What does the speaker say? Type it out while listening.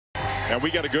And we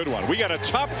got a good one. We got a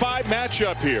top 5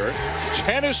 matchup here.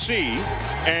 Tennessee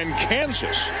and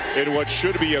Kansas in what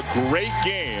should be a great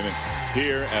game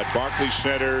here at Barclays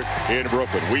Center in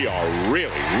Brooklyn. We are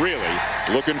really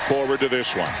looking forward to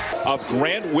this one. Of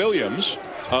Grant Williams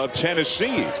of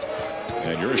Tennessee.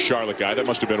 And you're a Charlotte guy. That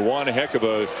must have been one heck of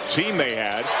a team they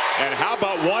had. And how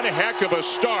about one heck of a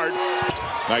start?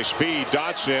 Nice feed,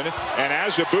 Dotson. And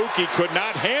Azubuike could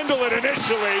not handle it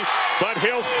initially, but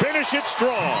he'll finish it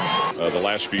strong. The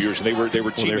last few years, and they were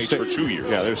teammates for 2 years.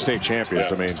 Yeah, they're state champions.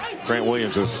 Yeah. I mean, Grant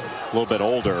Williams is a little bit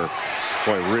older.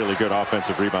 Boy, really good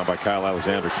offensive rebound by Kyle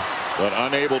Alexander. But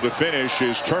unable to finish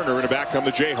is Turner, and back come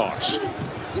the Jayhawks.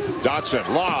 Dotson,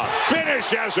 lob,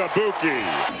 finish Azubuike.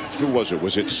 Who was it?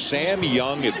 Was it Sam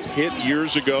Young at Pitt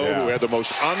years ago, who had the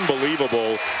most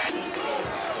unbelievable...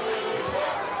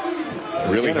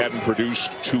 Really hadn't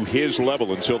produced to his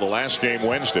level until the last game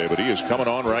Wednesday, but he is coming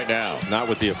on right now. Not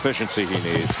with the efficiency he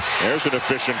needs. There's an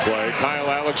efficient play. Kyle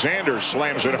Alexander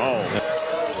slams it home.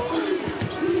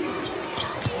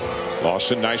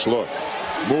 Lawson, nice look.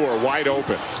 Moore wide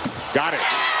open. Got it.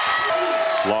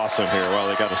 Lawson here. Well,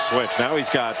 they got a switch. Now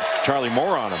he's got Charlie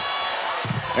Moore on him.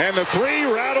 And the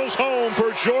 3 rattles home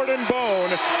for Jordan Bone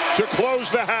to close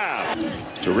the half.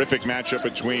 Terrific matchup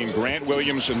between Grant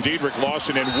Williams and Dedrick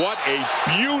Lawson, and what a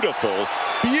beautiful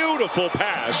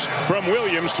pass from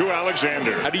Williams to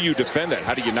Alexander. How do you defend that?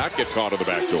 How do you not get caught on the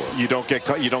back door? You don't get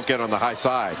caught. You don't get on the high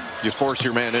side. You force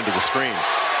your man into the screen.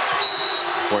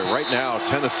 Boy, right now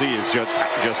Tennessee is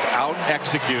just out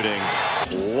executing.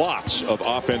 Lots of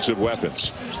offensive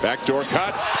weapons. Backdoor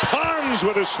cut. Pons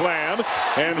with a slam,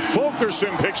 and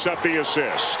Fulkerson picks up the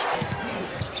assist.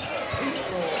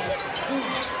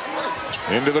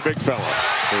 Into the big fella.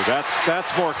 Dude,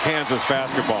 that's more Kansas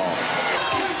basketball.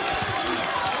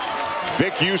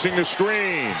 Vic using the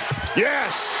screen.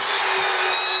 Yes!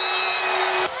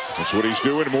 That's what he's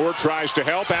doing. Moore tries to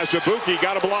help. Azubuike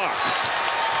got a block.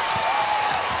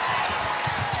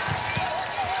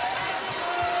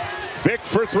 Vic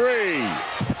for 3.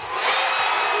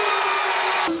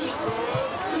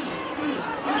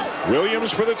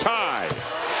 Williams for the tie.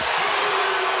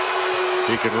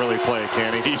 He can really play,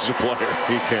 can he? He's a player.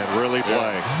 He can really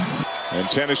play. And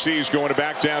Tennessee's going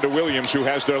back down to Williams, who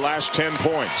has their last 10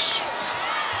 points.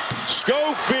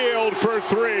 Schofield for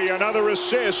 3. Another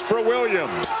assist for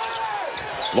Williams.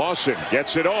 Lawson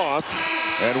gets it off,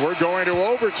 and we're going to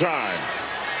overtime.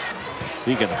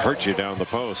 He can hurt you down the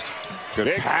post.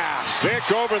 Good pass.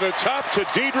 Vic over the top to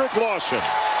Dedrick Lawson.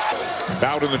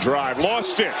 Out in the drive.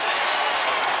 Lost it.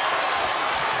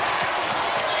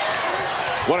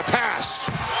 What a pass.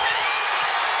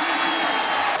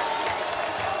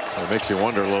 It makes you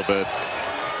wonder a little bit.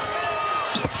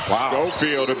 Wow.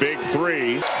 Schofield, a big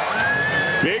 3.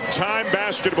 Big time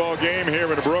basketball game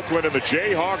here in Brooklyn, and the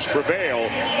Jayhawks prevail,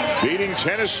 beating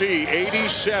Tennessee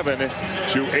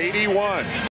 87-81.